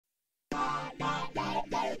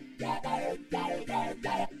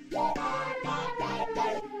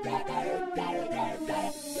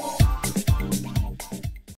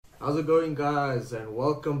How's it going, guys? And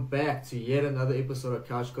welcome back to yet another episode of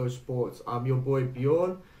Couch Coach Sports. I'm your boy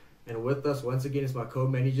Bjorn, and with us once again is my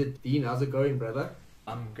co-manager Dean. How's it going, brother?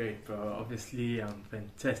 I'm great, bro. Obviously, I'm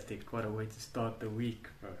fantastic. What a way to start the week,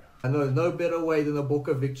 bro. I know, no better way than a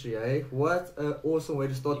Boca victory, eh? What an awesome way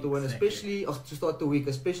to start the win, especially to start the week,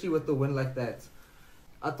 especially with the win like that.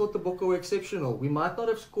 I thought the Boca were exceptional. We might not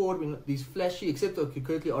have scored these flashy, except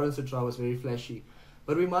Curtly Orange's try was very flashy.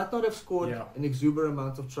 But we might not have scored an exuberant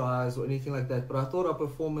amount of tries or anything like that. But I thought our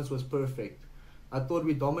performance was perfect. I thought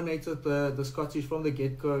we dominated the Scottish from the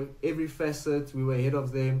get-go. Every facet, we were ahead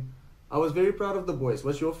of them. I was very proud of the boys.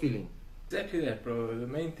 What's your feeling? Exactly that, bro. The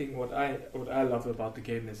main thing, what I love about the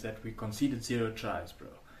game is that we conceded 0 tries, bro.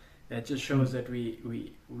 That just shows that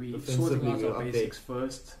we sorting out our basics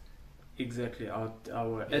first. Exactly.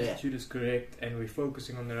 Our attitude is correct, and we're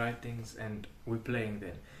focusing on the right things, and we're playing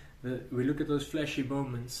then. We look at those flashy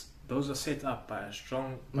moments. Those are set up by a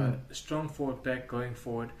strong forward back going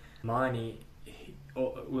forward. Marnie,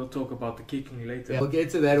 we'll talk about the kicking later. Yeah, we'll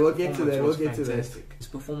get to that. His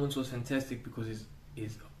performance was fantastic because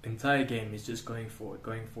his entire game is just going forward.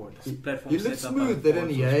 His platform he looked smooth, didn't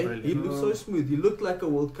he? He looked so smooth. He looked like a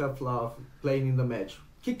World Cup player playing in the match.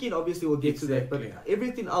 Kicking, obviously, we'll get to that, but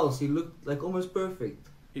everything else, he looked like almost perfect.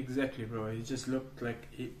 Exactly, bro. He just looked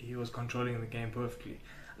like he was controlling the game perfectly.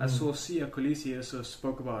 I saw Sia Kolisi also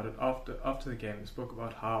spoke about it after the game. He spoke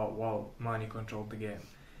about how well Mani controlled the game,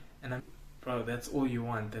 and bro, that's all you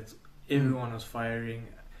want. That's everyone was firing.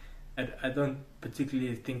 I don't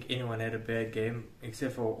particularly think anyone had a bad game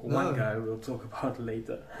except for one guy we'll talk about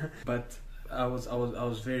later. But I was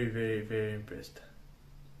very, very, very impressed.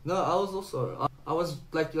 No, I was also. I was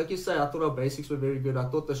like you say. I thought our basics were very good. I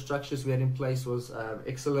thought the structures we had in place was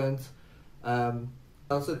excellent. I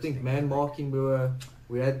also think man marking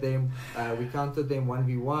we had them. We counted them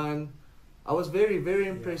 1v1. I was very, very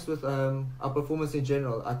impressed with our performance in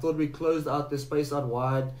general. I thought we closed out the space out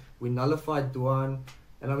wide. We nullified Duan,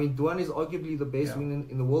 and I mean Duan is arguably the best wing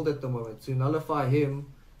in the world at the moment. To nullify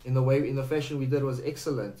him in the fashion we did was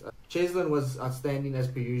excellent. Cheslin was outstanding as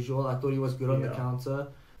per usual. I thought he was good on the counter.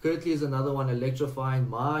 Curtly is another one electrifying.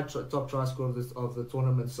 My top try scorer of the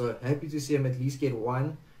tournament. So happy to see him at least get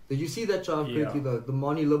one. Did you see that try of Curtly though? The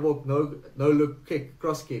Mani Libbok no look kick,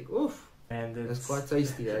 cross kick. Oof. And that's quite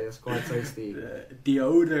tasty, eh? That's quite tasty. The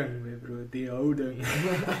Odin, bro. The Odin.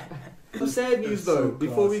 Some sad news though,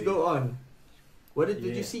 before we go on. Did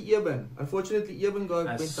you see Eben? Unfortunately, Eben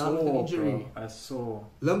went down with an injury. Bro, I saw.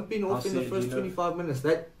 Limping off in the first 25 minutes.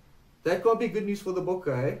 That can't be good news for the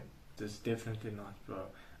Boca, eh? That's definitely not, bro.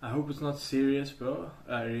 I hope it's not serious, bro.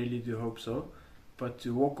 I really do hope so. But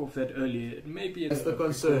to walk off that early, maybe it's a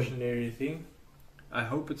precautionary thing. I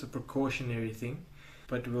hope it's a precautionary thing.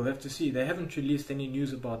 But we'll have to see. They haven't released any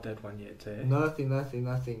news about that one yet, eh? Nothing. I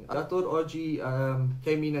thought RG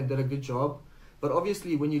came in and did a good job. But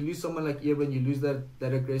obviously, when you lose someone like Eben, you lose that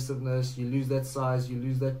aggressiveness, you lose that size, you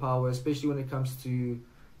lose that power, especially when it comes to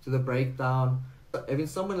the breakdown. Having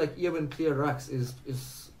someone like Eben clear rucks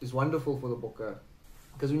is wonderful for the Boca.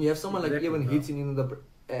 Because when you have someone like Eben hitting in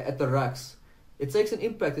at the rucks, it takes an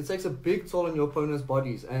impact. It takes a big toll on your opponent's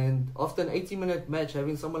bodies. And after an 80-minute match,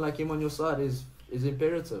 having someone like him on your side is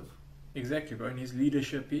imperative. Exactly, bro. And his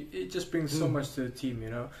leadership, it just brings so much to the team, you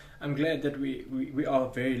know. I'm glad that we are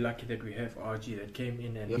very lucky that we have RG that came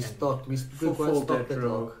in and fulfilled that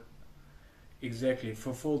role. Exactly,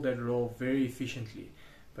 fulfilled that role very efficiently.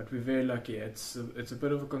 But we're very lucky. It's a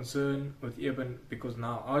bit of a concern with Eben because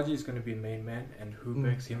now RG is going to be main man, and who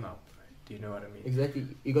backs him up? Do you know what I mean? Exactly.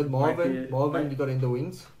 You got Marvin. You got in the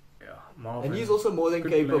wings. Yeah, Marvin. And he's also more than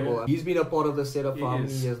capable. Player. He's been a part of the setup for how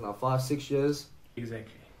many years now? 5-6 years.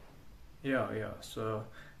 Exactly. Yeah. So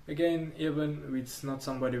again, Eben, it's not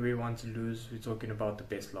somebody we want to lose. We're talking about the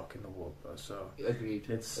best lock in the world, bro. So agreed.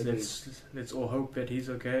 Let's all hope that he's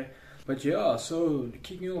okay. But yeah, so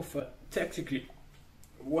kicking off tactically,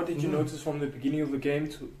 what did you notice from the beginning of the game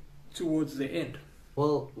towards the end?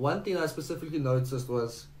 Well, one thing I specifically noticed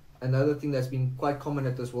was another thing that's been quite common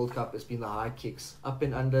at this World Cup has been the high kicks, up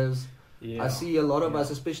and unders. Yeah. I see a lot of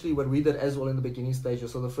us, especially what we did as well in the beginning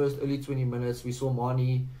stages. So the first early 20 minutes, we saw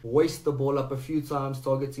Mani waste the ball up a few times,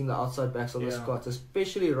 targeting the outside backs of the Scots,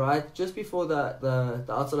 especially right just before the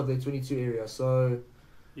outside of their 22 area. So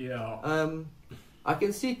I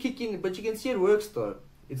can see it kicking, but you can see it works though.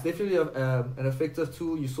 It's definitely an effective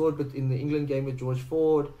tool. You saw it in the England game with George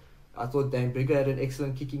Ford. I thought Dan Bigger had an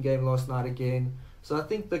excellent kicking game last night again. So I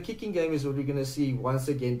think the kicking game is what we're going to see once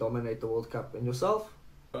again dominate the World Cup. And yourself?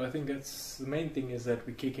 I think that's the main thing is that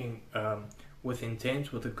we're kicking with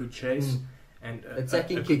intent, with a good chase, and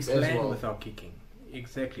attacking kicks as well with our kicking.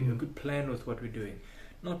 Exactly, a good plan with what we're doing.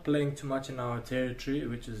 not playing too much in our territory,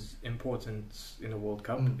 which is important in the World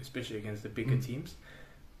Cup, especially against the bigger teams.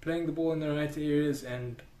 Playing the ball in the right areas,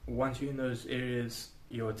 and once you're in those areas,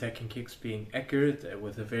 your attacking kicks being accurate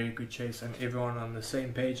with a very good chase, and everyone on the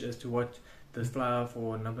same page as to what the fly-off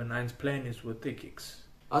or number 9's plan is with their kicks.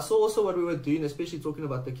 I saw also what we were doing, especially talking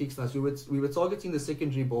about the kicks now. So we were targeting the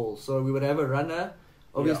secondary ball. So we would have a runner,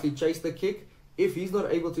 obviously chase the kick. If he's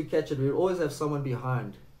not able to catch it, we would always have someone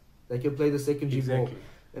behind that can play the secondary ball.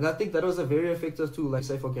 And I think that was a very effective tool, like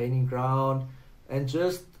say, for gaining ground and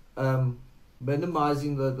just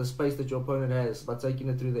minimizing the space that your opponent has by taking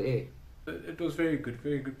it through the air. It was very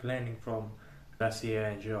good planning from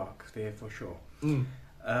Garcia and Jacques there for sure.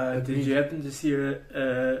 Did you happen to see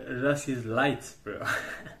Russia's lights, bro?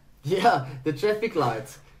 Yeah, the traffic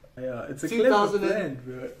lights. Yeah, it's a clever plan,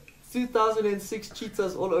 bro. 2006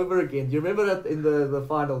 Cheetahs all over again. Do you remember that in the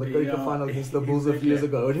final, the Coca final against the Bulls a few years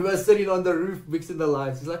ago? When he was sitting on the roof mixing the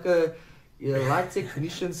lights. He's like a light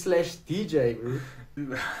technician / DJ, bro.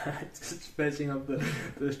 Just flashing up the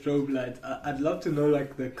strobe light. I'd love to know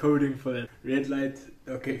like the coding for that. Red light,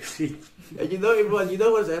 okay, see. And you know everyone, you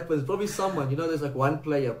know what happens. Probably someone, there's like one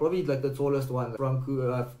player, probably like the tallest one, from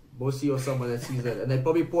Bossy or someone that sees that, and they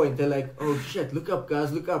probably point. They're like, "Oh shit, look up,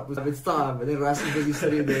 guys, look up! It's time!" And then Rassi busy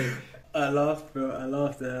sitting there. I laughed, bro. I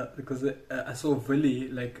laughed because I saw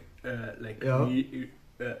Willie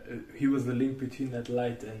he was the link between that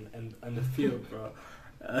light and the field, bro.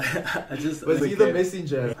 Was he the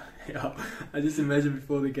messenger? Yeah, I just imagine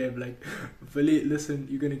before the game, like, Willie, listen,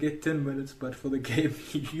 you're gonna get 10 minutes, but for the game,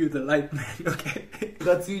 you're the light man, okay? You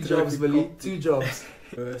got 2 jobs, Willie. 2 jobs.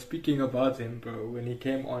 Speaking about him, bro, when he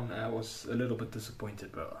came on, I was a little bit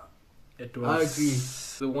disappointed, bro. It was I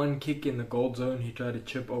agree. The one kick in the gold zone, he tried to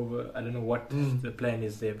chip over. I don't know what the plan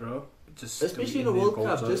is there, bro. Just especially in the World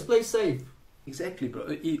Cup, just play safe. Exactly,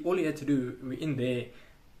 bro. All he had to do, we're in there,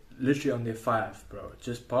 literally on their 5, bro.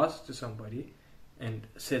 Just pass to somebody and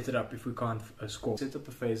set it up if we can't score. Set up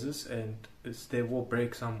the phases and they will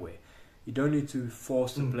break somewhere. You don't need to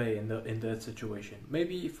force the play in that situation.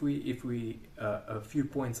 Maybe if we a few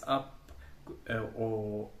points up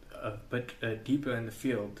or a bit deeper in the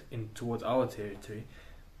field towards our territory,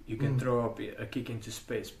 you can throw up a kick into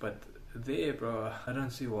space. But there, bro, I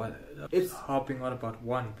don't see why. It's harping on about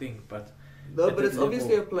one thing, but. No, but it's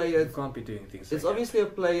obviously a player. You can't be doing things. It's obviously a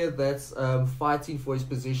player that's fighting for his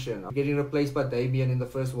position. Getting replaced by Damien in the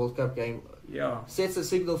first World Cup game sets a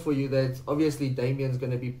signal for you that obviously Damien's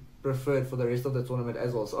going to be preferred for the rest of the tournament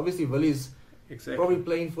as well. So obviously Willie's probably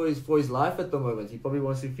playing for his life at the moment. He probably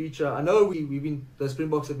wants to feature. I know we've been the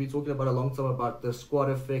Springboks have been talking about a long time about the squad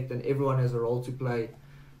effect and everyone has a role to play.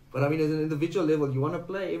 But I mean, as an individual level, you want to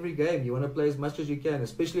play every game. You want to play as much as you can,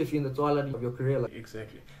 especially if you're in the twilight of your career.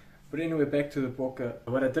 Exactly. But anyway, back to the Bokke.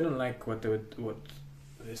 What I didn't like, what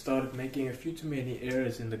they started making a few too many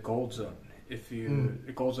errors in the gold zone.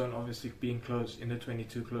 The gold zone obviously being close in the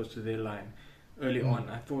 22, close to their line. Early on,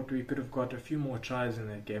 I thought we could have got a few more tries in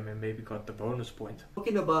that game and maybe got the bonus point.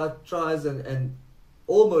 Talking about tries and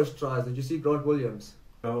almost tries, did you see Grant Williams?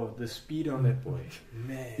 Oh, the speed on that boy,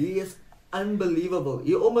 man! He is unbelievable.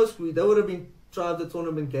 They would have been tried the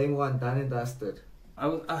tournament game 1 done and dusted.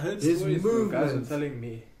 I heard stories guys were telling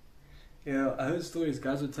me. Yeah, I heard stories.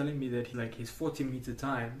 Guys were telling me that his 40-meter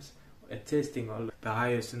times at testing are the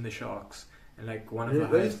highest in the Sharks and one of the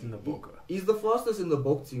highest in the Bokke. He's the fastest in the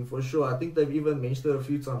Bokke team for sure. I think they've even mentioned it a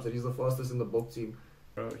few times that he's the fastest in the Bokke team.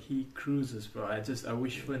 Bro, he cruises, bro. I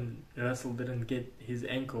wish Finn Russell didn't get his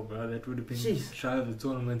ankle, bro. That would have been shy of the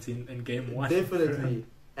tournament in game 1. Definitely.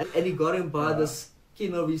 and he got him by the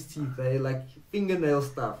skin of his teeth, like fingernail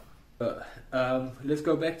stuff. Let's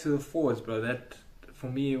go back to the forwards, bro. That for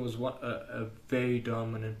me, it was a very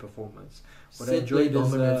dominant performance. What I enjoyed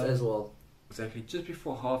dominance as well. Exactly. Just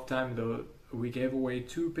before halftime, though, we gave away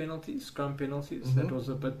 2 penalties, scrum penalties. That was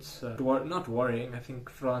a bit not worrying. I think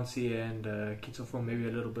Francie and Kitselfo maybe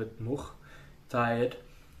a little bit tired.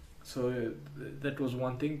 So that was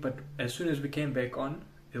one thing. But as soon as we came back on,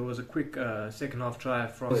 there was a quick second half try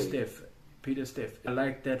from Peter Steff. I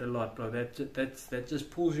like that a lot, bro. That just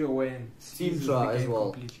pulls you away and team try as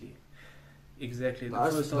well. Completely. Exactly. The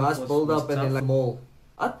nice build up and then maul.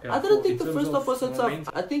 I didn't think the first half was so tough.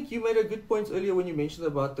 I think you made a good point earlier when you mentioned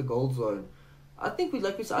about the gold zone. I think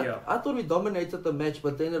I thought we dominated the match,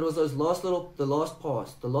 but then it was the last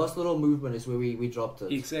pass, the last little movement is where we dropped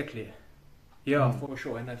it. Exactly. Yeah, for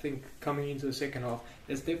sure. And I think coming into the second half,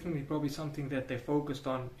 there's definitely probably something that they focused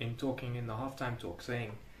on in talking in the halftime talk,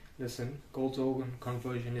 saying, listen, goal zone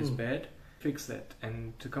conversion is bad. Fix that,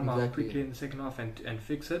 and to come out quickly in the second half and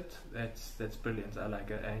fix it, that's brilliant. I like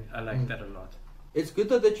it. I like that a lot. It's good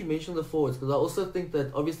though that you mentioned the forwards, because I also think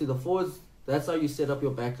that obviously the forwards, that's how you set up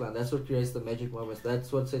your backline. That's what creates the magic moments.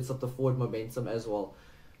 That's what sets up the forward momentum as well.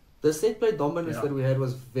 The set play dominance that we had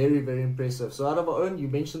was very, very impressive. So out of our own, you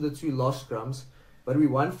mentioned the 2 lost scrums, but we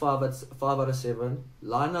won 5 out of 7,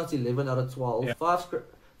 line outs 11 out of 12,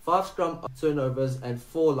 5 scrum turnovers and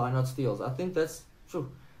 4 line out steals. I think that's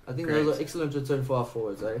true. I think those are excellent return for our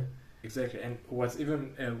forwards, eh? Exactly, and what's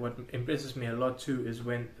even what impresses me a lot too is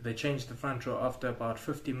when they changed the front row after about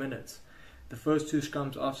 50 minutes. The first 2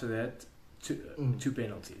 scrums after that, 2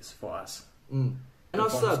 penalties for us. And our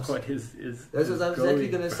subs. That's what I was exactly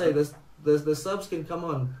going to say. The subs can come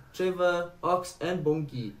on. Trevor, Ox, and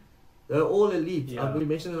Bonky. They're all elite. Yeah. We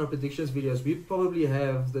mentioned in our predictions videos, we probably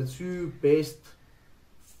have the 2 best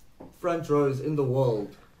front rows in the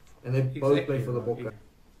world. And they both play for the Bokke.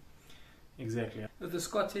 Exactly. The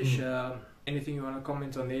Scottish, anything you want to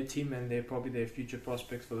comment on their team and their future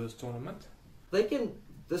prospects for this tournament? They can,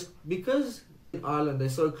 because in Ireland they're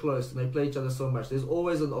so close and they play each other so much, there's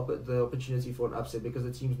always the opportunity for an upset because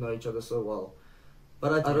the teams know each other so well.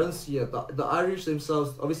 But I don't see it. The Irish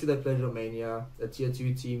themselves, obviously they played Romania, a tier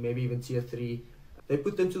 2 team, maybe even tier 3. They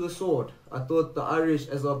put them to the sword. I thought the Irish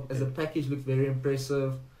as a package looked very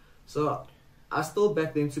impressive. So I still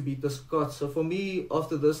back them to beat the Scots. So for me,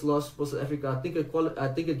 after this loss for South Africa, I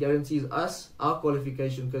think it guarantees us our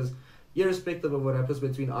qualification, because irrespective of what happens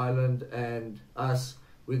between Ireland and us,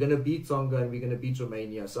 we're going to beat Tonga and we're going to beat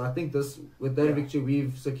Romania. So I think with that victory,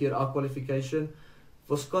 we've secured our qualification.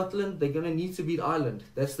 For Scotland, they're going to need to beat Ireland.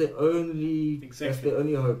 That's their only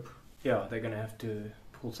hope. Yeah, they're going to have to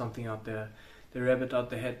pull something out there. The rabbit out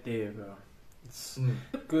the hat there, bro. It's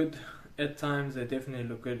good. At times, they definitely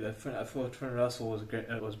look good. I thought Finn Russell was great.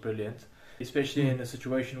 Was brilliant, especially in a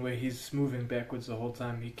situation where he's moving backwards the whole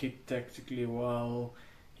time. He kicked tactically well.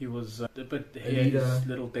 He was, but he had his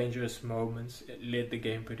little dangerous moments. It led the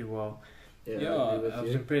game pretty well. Yeah, I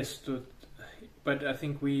was impressed with. But I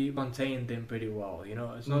think we contained them pretty well. You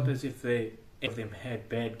know, it's not as if any of them had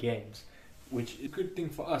bad games, which is a good thing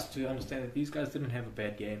for us to understand that these guys didn't have a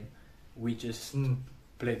bad game. We just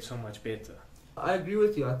played so much better. I agree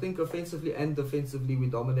with you. I think offensively and defensively we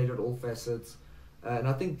dominated all facets. And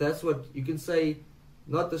I think that's what you can say,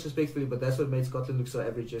 not disrespectfully, but that's what made Scotland look so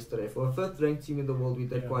average yesterday. For a 5th ranked team in the world, we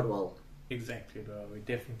did quite well. Exactly, bro. We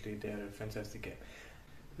definitely did a fantastic game.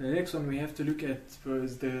 The next one we have to look at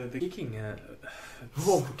is the kicking.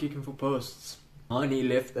 The kicking for posts. Arnie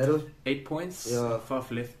left 8 points. Yeah. Faf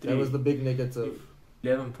left 3. That was the big negative.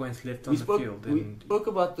 11 points left on the field. We spoke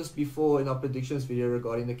about this before in our predictions video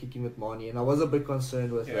regarding the kicking with Marnie, and I was a bit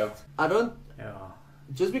concerned with it.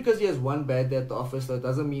 Just because he has one bad day at the office, that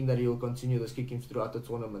doesn't mean that he will continue this kicking throughout the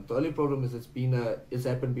tournament. The only problem is it's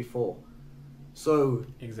happened before. So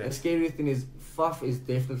the scary thing is Faf is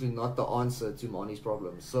definitely not the answer to Marnie's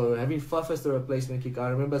problems. So having Faf as the replacement kicker, I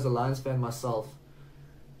remember as a Lions fan myself,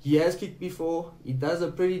 he has kicked before. He does a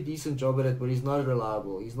pretty decent job at it, but he's not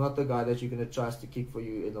reliable. He's not the guy that you're going to trust to kick for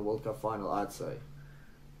you in the World Cup final, I'd say.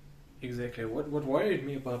 Exactly. What worried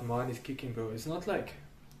me about Marnie's kicking, bro, it's not like,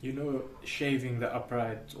 shaving the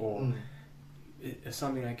upright or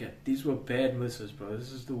something like that. These were bad misses, bro.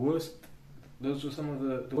 This is the worst. Those were some of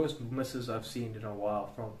the worst misses I've seen in a while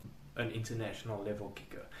from an international level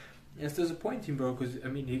kicker. And it's disappointing, bro, because,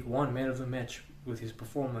 he won man of the match with his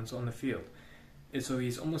performance on the field. And so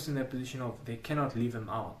he's almost in that position of they cannot leave him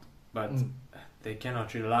out, but they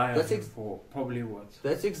cannot rely on him for probably what.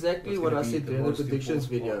 That's exactly what I said during the predictions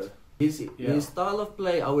video. His style of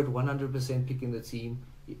play, I would 100% pick in the team.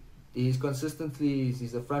 He's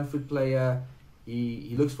a front foot player.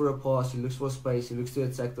 He looks for a pass, he looks for space, he looks to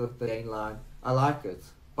attack the gain line. I like it.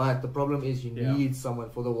 But the problem is you need someone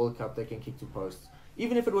for the World Cup that can kick to posts.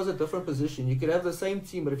 Even if it was a different position, you could have the same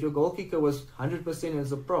team, but if your goal kicker was 100%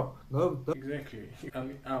 as a prop, no. Exactly.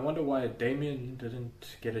 I wonder why Damien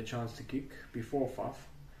didn't get a chance to kick before Faf.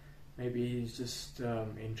 Maybe he's just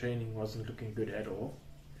in training wasn't looking good at all.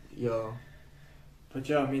 Yeah. But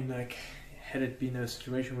had it been a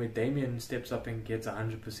situation where Damien steps up and gets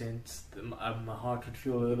 100%, my heart would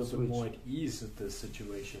feel a little bit more at ease with this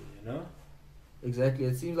situation, Exactly.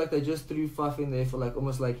 It seems like they just threw Faf in there for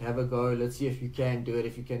almost have a go. Let's see if you can do it.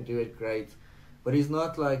 If you can do it, great. But he's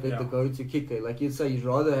not the go-to kicker. Like you'd say, you'd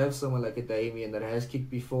rather have someone like a Damien that has kicked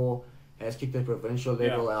before, has kicked at provincial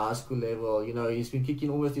level, at high school level. He's been kicking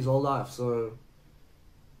almost his whole life. So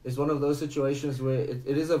it's one of those situations where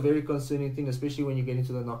it is a very concerning thing, especially when you get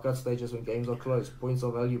into the knockout stages when games are close. Points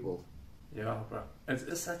are valuable. Yeah, bro.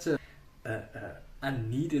 It's such a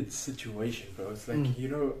unneeded situation, bro. It's like,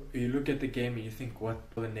 you look at the game and you think, what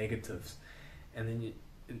are the negatives? And then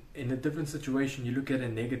in a different situation, you look at a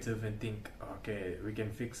negative and think, okay, we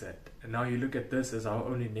can fix that. And now you look at this as our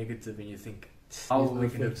only negative and you think, how are we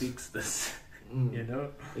going to fix this? You know?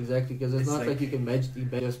 Exactly, because it's not like you can magically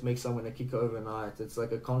just make someone a kicker overnight. It's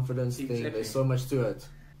like a confidence thing. There's so much to it.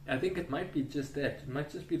 I think it might be just that. It might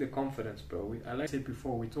just be the confidence, bro. Like I said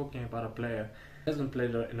before, we're talking about a player who hasn't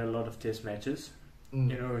played in a lot of test matches. You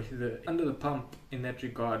know, he's under the pump in that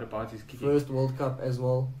regard about his kicking. First World Cup as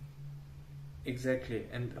well. Exactly,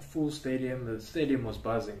 and a full stadium. The stadium was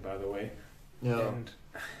buzzing, by the way. Yeah. And,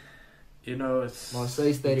 you know, it's...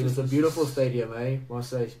 Marseille Stadium is a beautiful stadium, eh?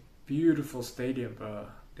 Marseille. Beautiful stadium, bro.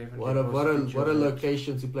 Definitely What a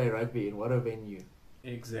location to play rugby in. What a venue.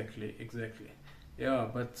 Exactly. Yeah,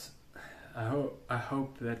 but I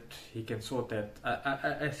hope that he can sort that.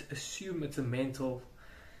 I assume it's a mental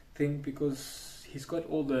thing because he's got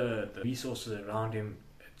all the resources around him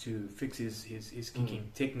to fix his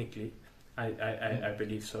kicking technically. I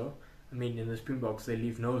believe so. I mean, in the Springboks, they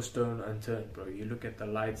leave no stone unturned, bro. You look at the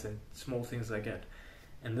lights and small things like that.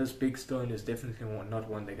 And this big stone is definitely not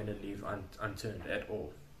one they're going to leave unturned at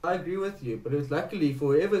all. I agree with you, but it's luckily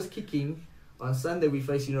for whoever's kicking, on Sunday we're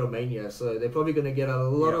facing Romania, so they're probably going to get a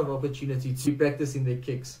lot of opportunity to practice in their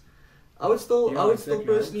kicks. I would still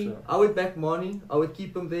personally, I would back Mani. I would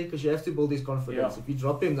keep him there because you have to build his confidence. If you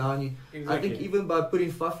drop him down, I think even by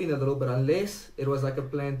putting Faf in a little bit, unless it was like a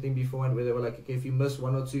planned thing beforehand where they were like, okay, if you miss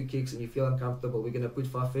 1 or 2 kicks and you feel uncomfortable, we're going to put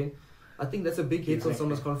Faf in. I think that's a big hit on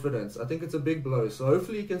someone's confidence. I think it's a big blow. So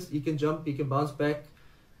hopefully he can jump, he can bounce back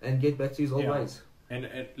and get back to his old ways. And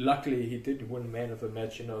luckily he did win man of the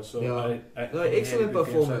match, you know. So excellent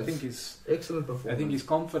performance. So excellent performance. I think his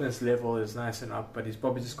confidence level is nice and up, but he's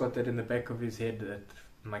probably just got that in the back of his head that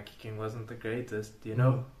my kicking wasn't the greatest, you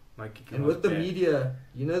know. My kicking and was with the bad. media,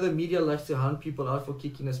 you know, the media likes to hound people out for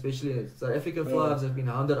kicking, especially South African flyers have been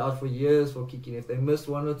hounded out for years for kicking. If they miss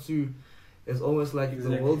 1 or 2, it's almost like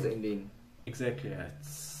the world's ending. Exactly,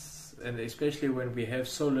 and especially when we have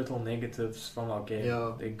so little negatives from our game,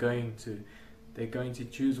 they're going to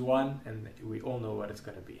choose one, and we all know what it's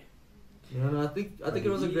going to be. I think it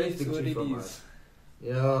was a great victory from us.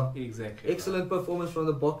 Yeah, exactly. Excellent performance from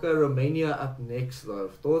the Bokke. Romania up next, though.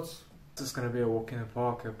 Thoughts? This is going to be a walk in the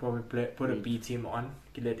park. I'll probably put a B team on,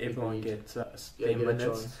 let everyone get 10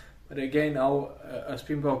 minutes. But again, a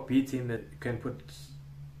Springbok B team that can put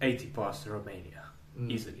 80 past Romania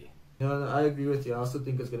easily. Yeah, I agree with you. I also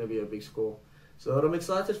think it's going to be a big score. So I'm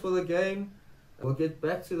excited for the game. We'll get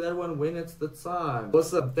back to that one when it's the time.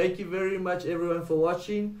 Awesome. Thank you very much, everyone, for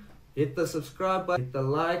watching. Hit the subscribe button, hit the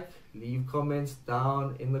like, leave comments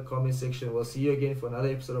down in the comment section. We'll see you again for another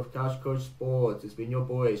episode of Couch Coach Sports. It's been your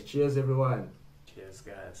boys. Cheers, everyone. Cheers,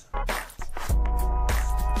 guys.